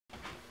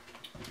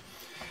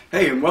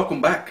Hey, and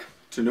welcome back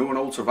to New and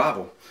Old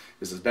Survival.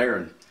 This is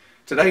Darren.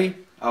 Today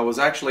I was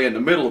actually in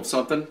the middle of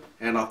something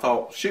and I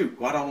thought, shoot,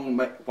 why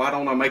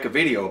don't I make a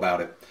video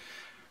about it?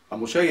 I'm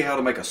going to show you how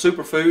to make a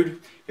superfood.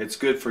 It's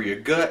good for your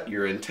gut,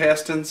 your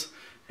intestines,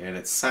 and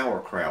it's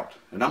sauerkraut.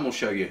 And I'm going to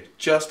show you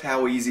just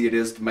how easy it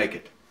is to make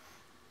it.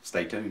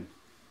 Stay tuned.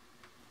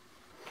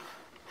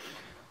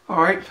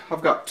 Alright,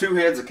 I've got 2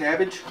 heads of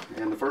cabbage,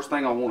 and the first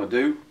thing I want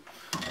to do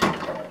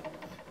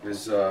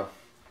is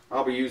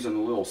I'll be using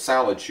a little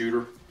salad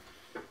shooter.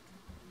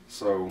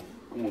 So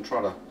I'm going to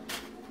try to,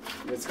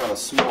 it's got a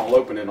small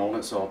opening on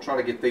it, so I'll try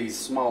to get these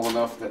small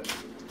enough that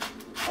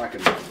I can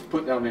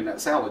put down in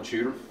that salad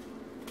shooter.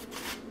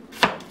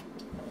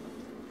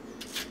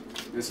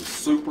 This is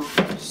super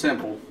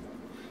simple,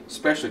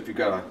 especially if you've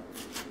got a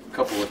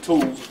couple of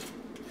tools.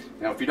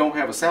 Now if you don't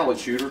have a salad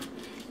shooter,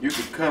 you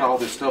could cut all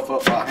this stuff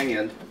up by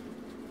hand,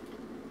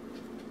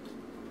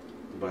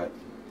 but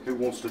who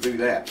wants to do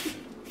that?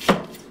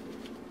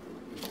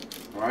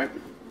 Alright,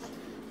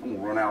 I'm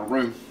going to run out of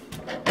room.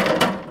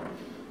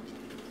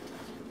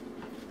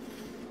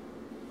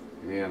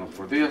 And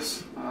for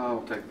this,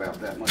 I'll take about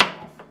that much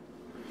off.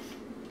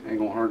 Ain't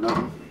gonna hurt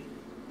nothing.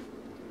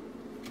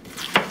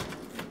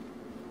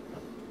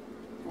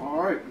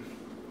 Alright.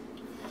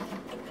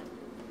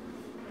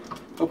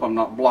 Hope I'm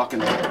not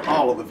blocking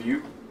all of the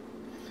view.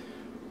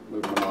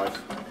 Move my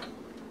knife.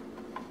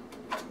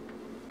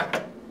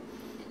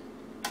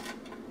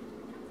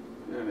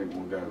 There ain't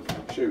gonna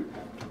go. Shoot.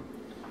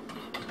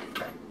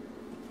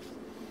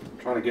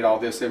 Trying to get all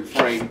this in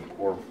frame,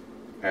 or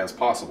as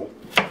possible.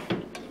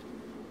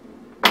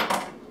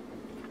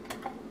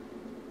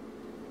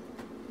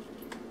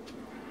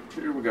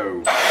 Here we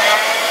go.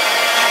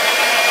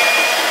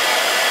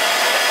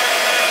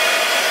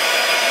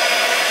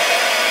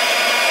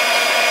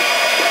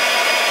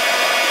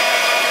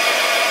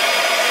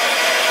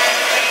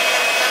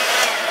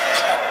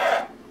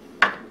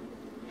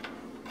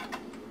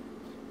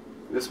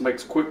 This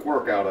makes quick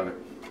work out of it.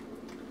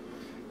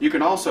 You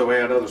can also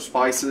add other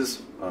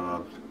spices,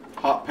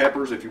 hot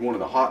peppers if you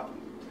wanted a hot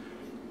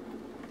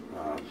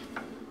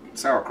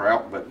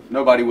sauerkraut, but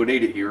nobody would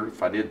eat it here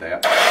if I did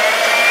that.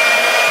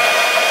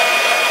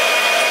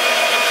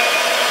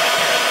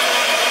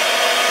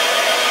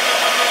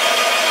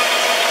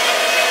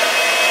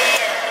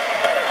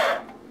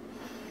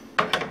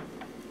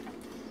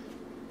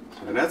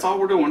 And that's all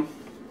we're doing.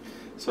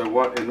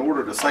 So in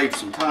order to save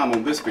some time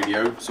on this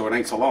video, so it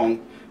ain't so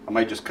long, I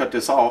may just cut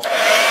this off.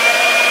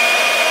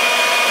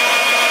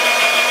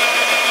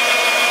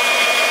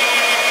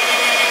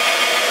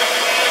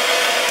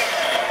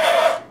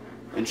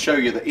 And show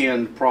you the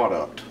end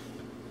product.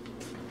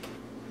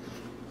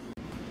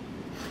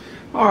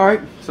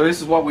 Alright, so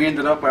this is what we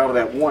ended up out of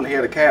that 1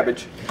 head of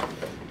cabbage.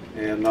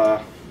 And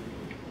like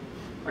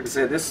I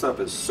said, this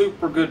stuff is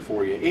super good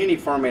for you. Any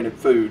fermented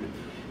food,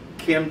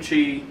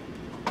 kimchi,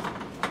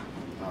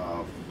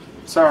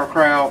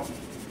 sauerkraut.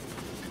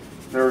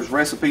 There's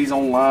recipes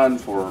online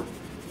for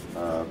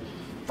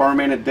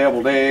fermented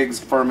deviled eggs,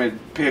 fermented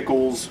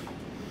pickles,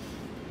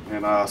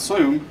 and I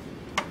assume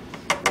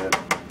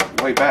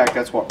that way back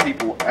that's what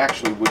people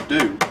actually would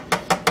do.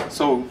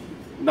 So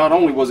not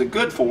only was it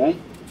good for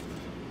them,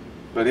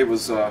 but it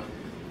was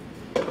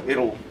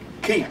it'll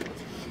keep.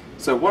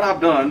 So what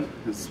I've done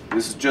is,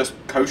 this is just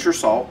kosher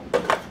salt.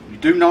 You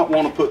do not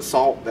want to put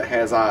salt that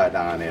has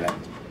iodine in it,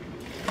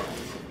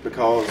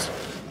 because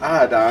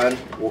iodine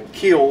will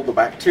kill the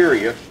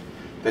bacteria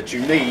that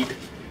you need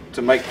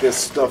to make this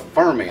stuff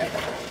ferment.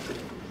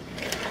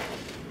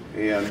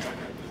 And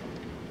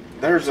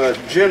there's a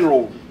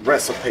general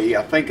recipe,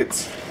 I think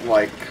it's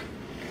like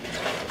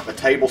a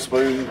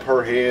tablespoon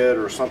per head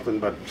or something,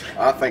 but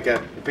I think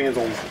that depends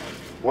on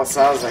what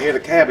size the head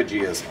of cabbage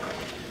is.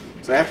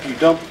 So after you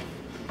dump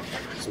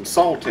some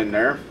salt in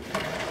there,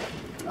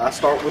 I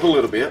start with a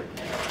little bit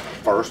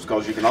first,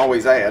 because you can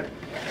always add.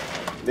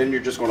 Then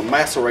you're just going to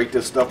macerate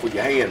this stuff with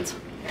your hands.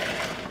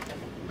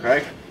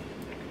 Okay?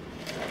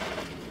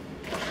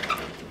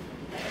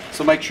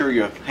 So make sure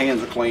your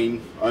hands are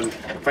clean,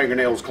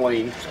 fingernails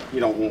clean. You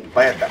don't want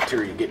bad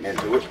bacteria getting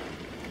into it.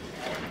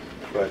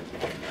 But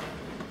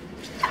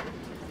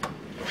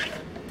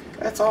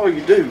that's all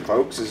you do,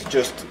 folks, is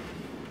just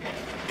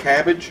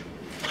cabbage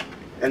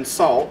and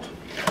salt.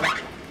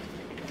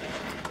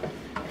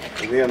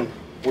 And then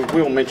we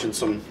will mention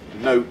some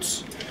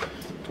notes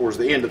towards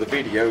the end of the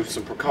video,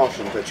 some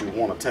precautions that you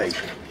want to take.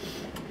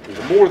 And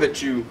the more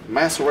that you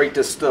macerate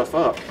this stuff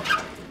up,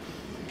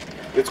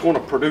 it's going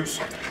to produce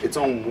its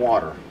own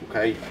water,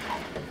 okay?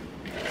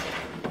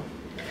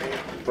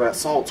 That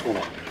salt's going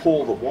to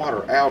pull the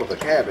water out of the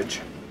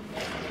cabbage,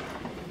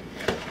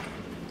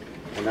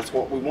 and that's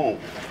what we want.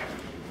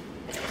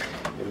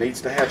 It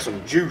needs to have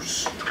some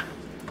juice.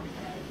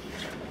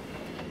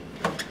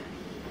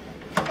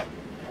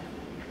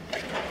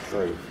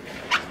 So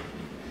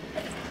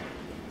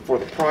for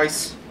the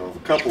price of a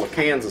couple of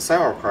cans of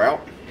sauerkraut,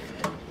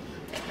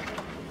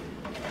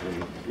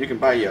 you can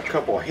buy you a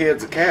couple of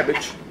heads of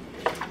cabbage,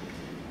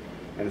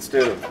 and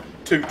instead of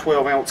two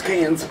 12-ounce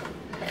cans,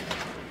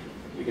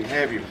 you can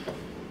have your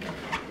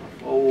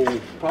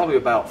oh, probably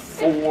about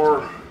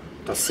 4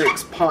 to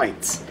 6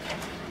 pints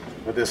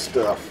of this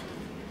stuff.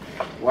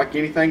 Like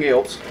anything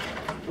else,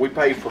 we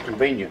pay for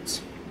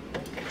convenience.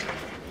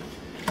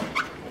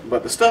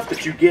 But the stuff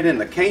that you get in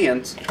the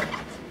cans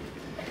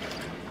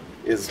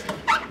is,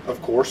 of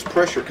course,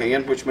 pressure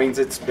canned, which means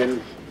it's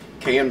been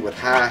canned with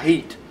high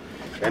heat.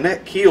 And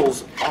that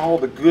kills all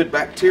the good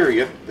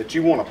bacteria that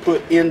you want to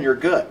put in your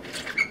gut.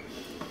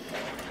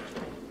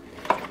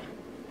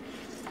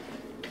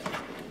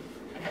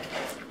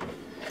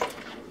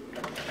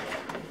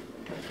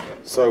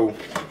 So,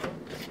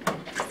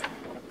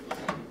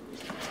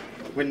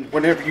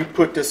 whenever you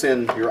put this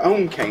in your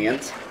own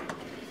cans,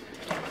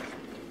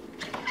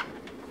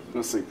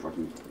 let's see if I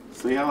can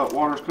see how that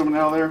water's coming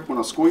out of there when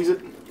I squeeze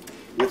it.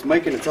 It's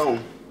making its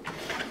own.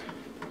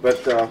 But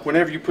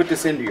whenever you put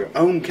this into your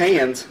own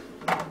cans,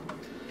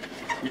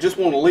 you just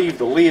want to leave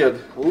the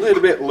lid a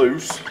little bit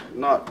loose,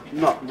 not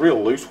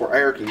real loose where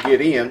air can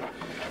get in,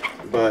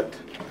 but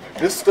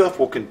this stuff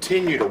will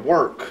continue to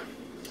work.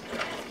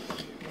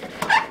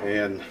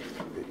 And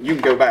you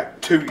can go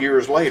back 2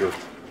 years later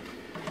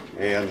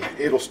and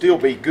it'll still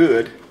be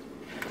good.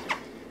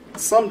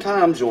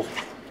 Sometimes you'll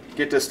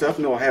get this stuff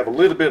and it'll have a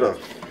little bit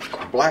of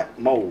black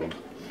mold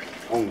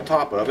on the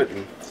top of it,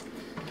 and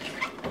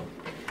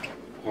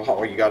well,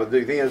 all you got to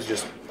do then is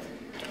just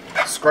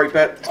scrape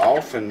that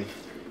off and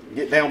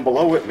get down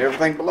below it, and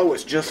everything below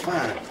it's just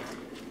fine.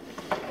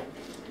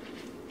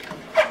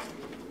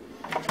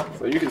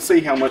 So you can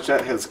see how much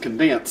that has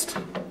condensed.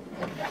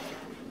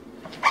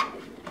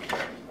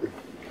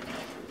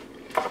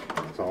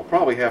 So I'll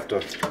probably have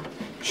to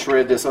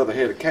shred this other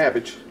head of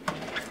cabbage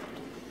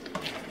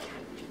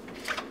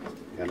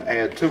and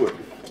add to it.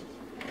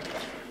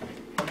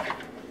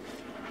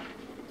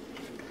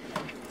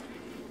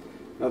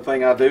 Another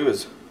thing I do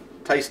is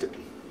taste it.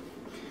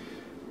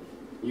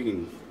 You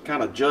can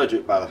kind of judge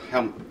it by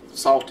how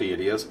salty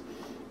it is.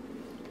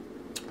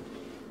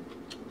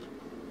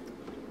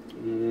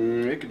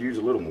 It could use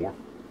a little more.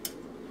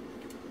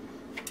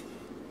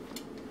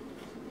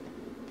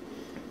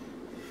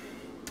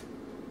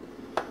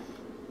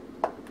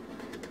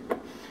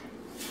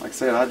 Like I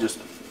said,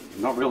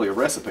 not really a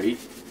recipe.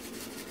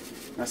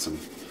 That's some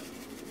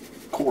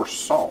coarse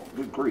salt.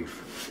 Good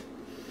grief.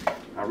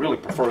 I really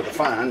prefer the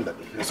fine, but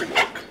this will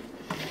work.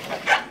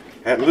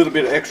 Add a little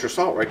bit of extra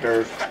salt right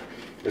there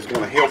is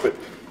going to help it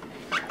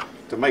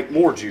to make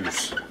more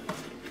juice.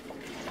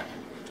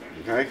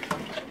 Okay?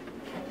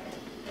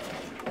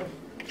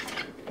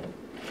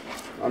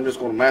 I'm just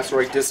going to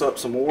macerate this up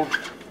some more.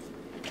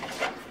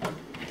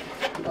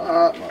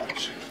 Not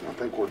much. I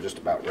think we're just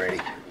about ready.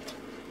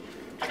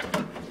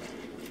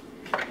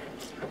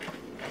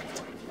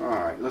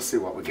 Alright, let's see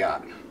what we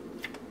got.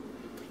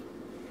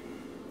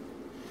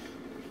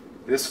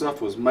 This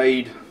stuff was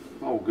made,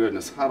 oh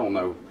goodness, I don't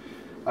know.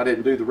 I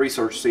didn't do the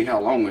research to see how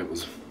long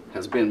it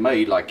has been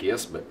made like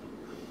this, but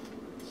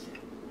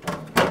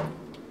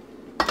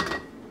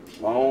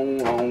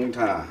long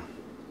time.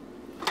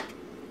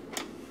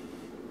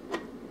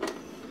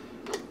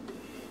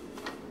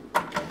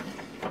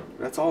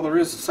 That's all there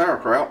is to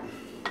sauerkraut.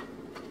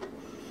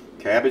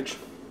 Cabbage,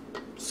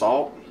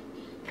 salt,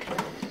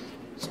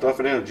 stuff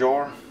it in a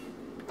jar,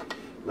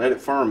 let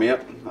it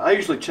ferment. I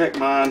usually check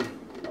mine,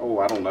 oh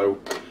I don't know,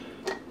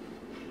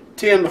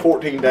 10 to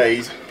 14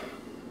 days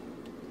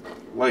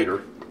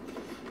later,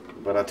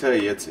 but I tell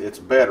you, it's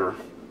better,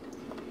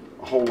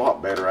 a whole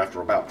lot better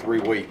after about 3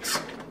 weeks.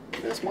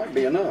 This might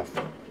be enough.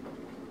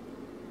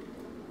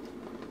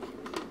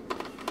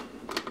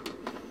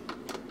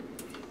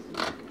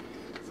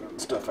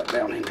 Stuff that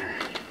down in there.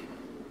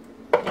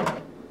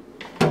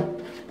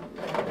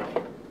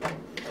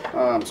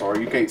 I'm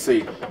sorry, you can't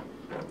see,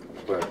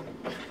 but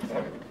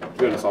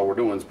goodness, all we're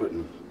doing is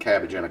putting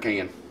cabbage in a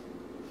can.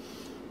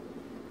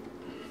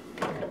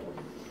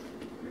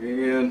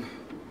 And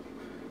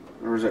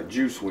there's that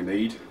juice we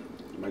need.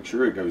 Make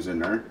sure it goes in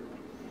there.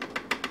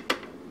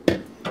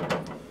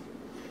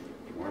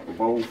 Wipe a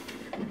bowl.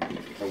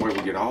 That way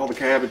we get all the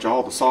cabbage,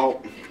 all the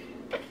salt.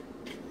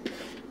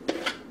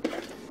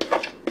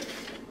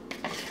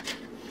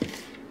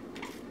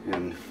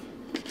 And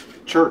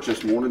church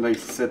this morning, they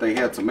said they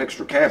had some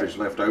extra cabbage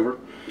left over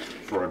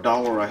for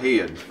 $1 a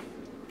head.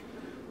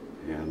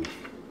 And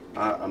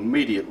I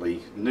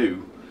immediately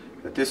knew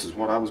that this is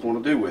what I was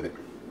going to do with it.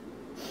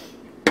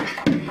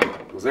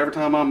 Because every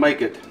time I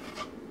make it,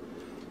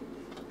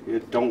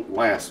 it don't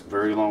last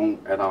very long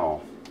at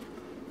all.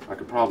 I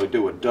could probably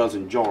do a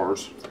dozen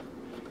jars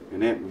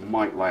and it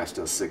might last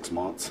us 6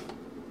 months.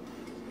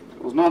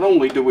 Because not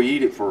only do we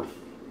eat it for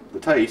the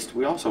taste,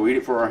 we also eat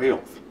it for our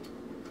health.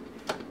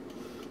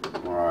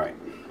 Alright.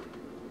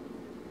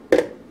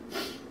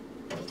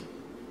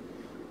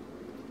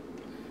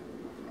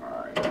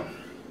 Alright.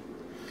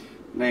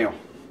 Now,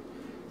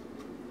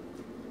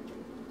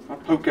 if I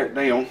poke that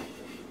down,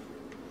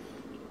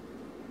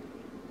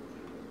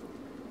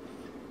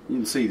 you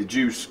can see the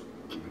juice,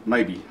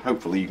 maybe,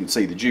 hopefully you can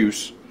see the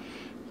juice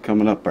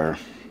coming up there.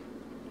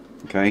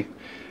 Okay,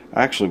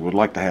 I actually would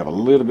like to have a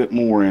little bit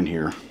more in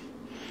here,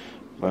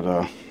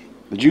 but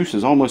the juice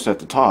is almost at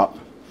the top.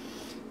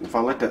 If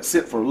I let that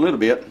sit for a little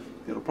bit,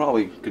 it'll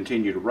probably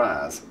continue to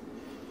rise.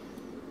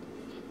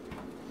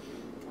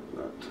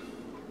 But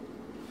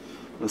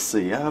let's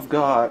see, I've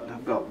got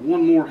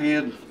one more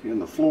head in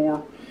the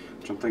floor,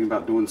 which I'm thinking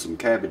about doing some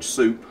cabbage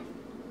soup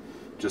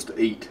just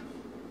to eat.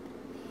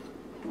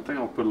 I think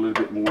I'll put a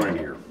little bit more in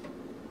here.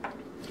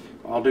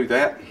 I'll do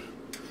that,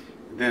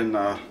 then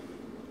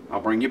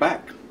I'll bring you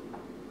back.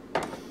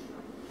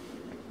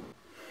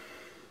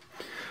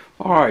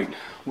 Alright,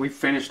 we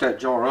finished that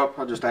jar up.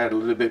 I just added a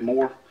little bit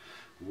more.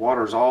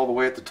 Water's all the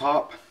way at the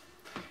top.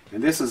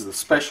 And this is the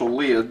special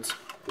lids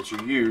that you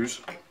use.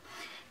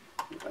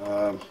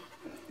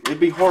 It'd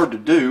be hard to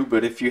do,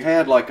 but if you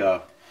had like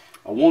a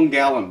 1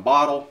 gallon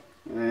bottle,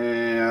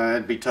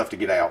 it'd be tough to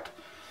get out.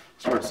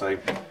 It's hard to say.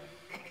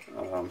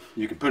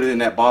 You could put it in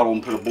that bottle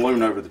and put a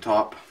balloon over the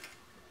top.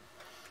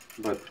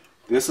 But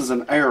this is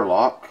an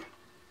airlock,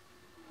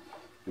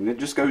 and it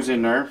just goes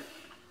in there.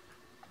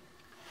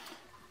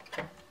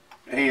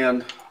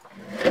 And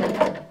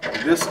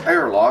this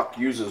airlock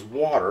uses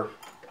water.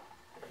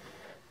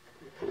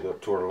 Put it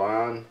up to our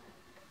line.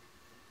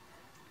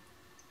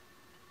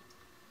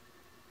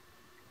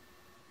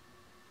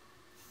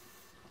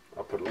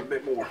 I'll put a little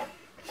bit more.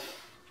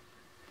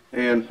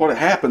 And what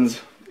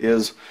happens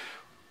is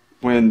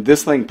when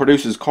this thing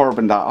produces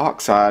carbon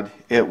dioxide,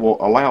 it will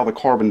allow the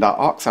carbon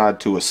dioxide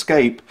to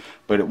escape,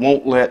 but it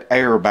won't let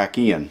air back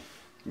in.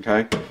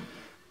 Okay?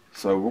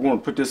 So we're going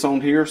to put this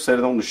on here, set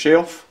it on the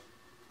shelf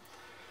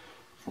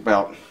for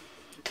about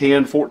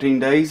 10-14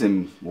 days,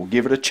 and we'll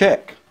give it a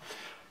check.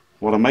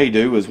 What I may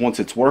do is, once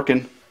it's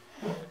working,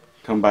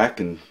 come back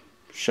and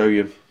show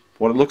you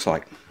what it looks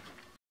like.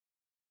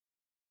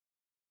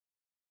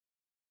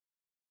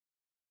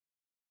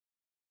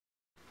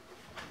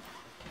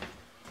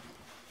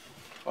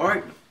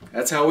 Alright,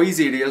 that's how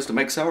easy it is to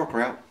make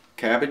sauerkraut.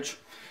 Cabbage,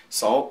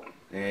 salt,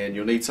 and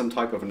you'll need some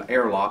type of an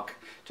airlock,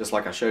 just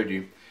like I showed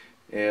you.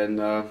 And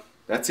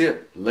that's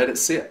it. Let it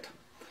sit.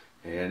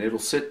 And it'll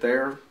sit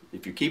there.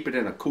 If you keep it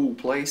in a cool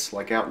place,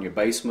 like out in your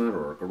basement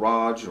or a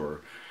garage,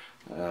 or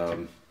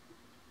you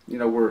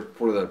know, where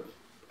the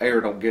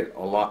air don't get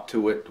a lot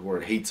to it, where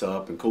it heats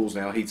up and cools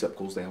down, heats up,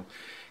 cools down.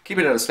 Keep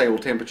it at a stable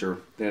temperature,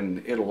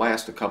 then it'll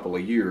last a couple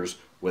of years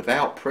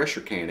without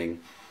pressure canning,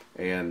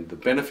 and the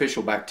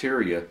beneficial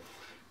bacteria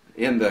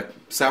in the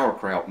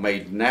sauerkraut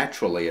made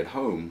naturally at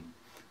home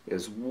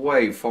is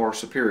way far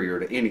superior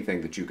to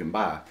anything that you can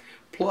buy.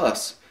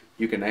 Plus,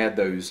 you can add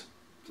those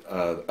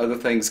other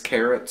things,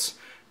 carrots.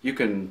 You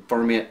can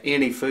ferment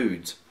any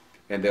foods,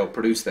 and they'll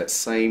produce that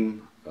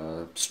same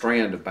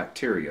strand of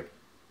bacteria.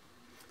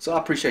 So I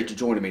appreciate you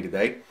joining me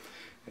today.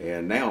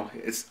 And now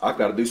I've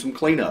got to do some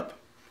cleanup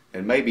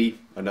and maybe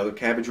another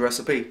cabbage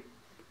recipe.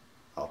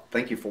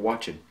 Thank you for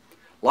watching.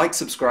 Like,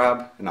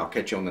 subscribe, and I'll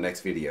catch you on the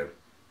next video.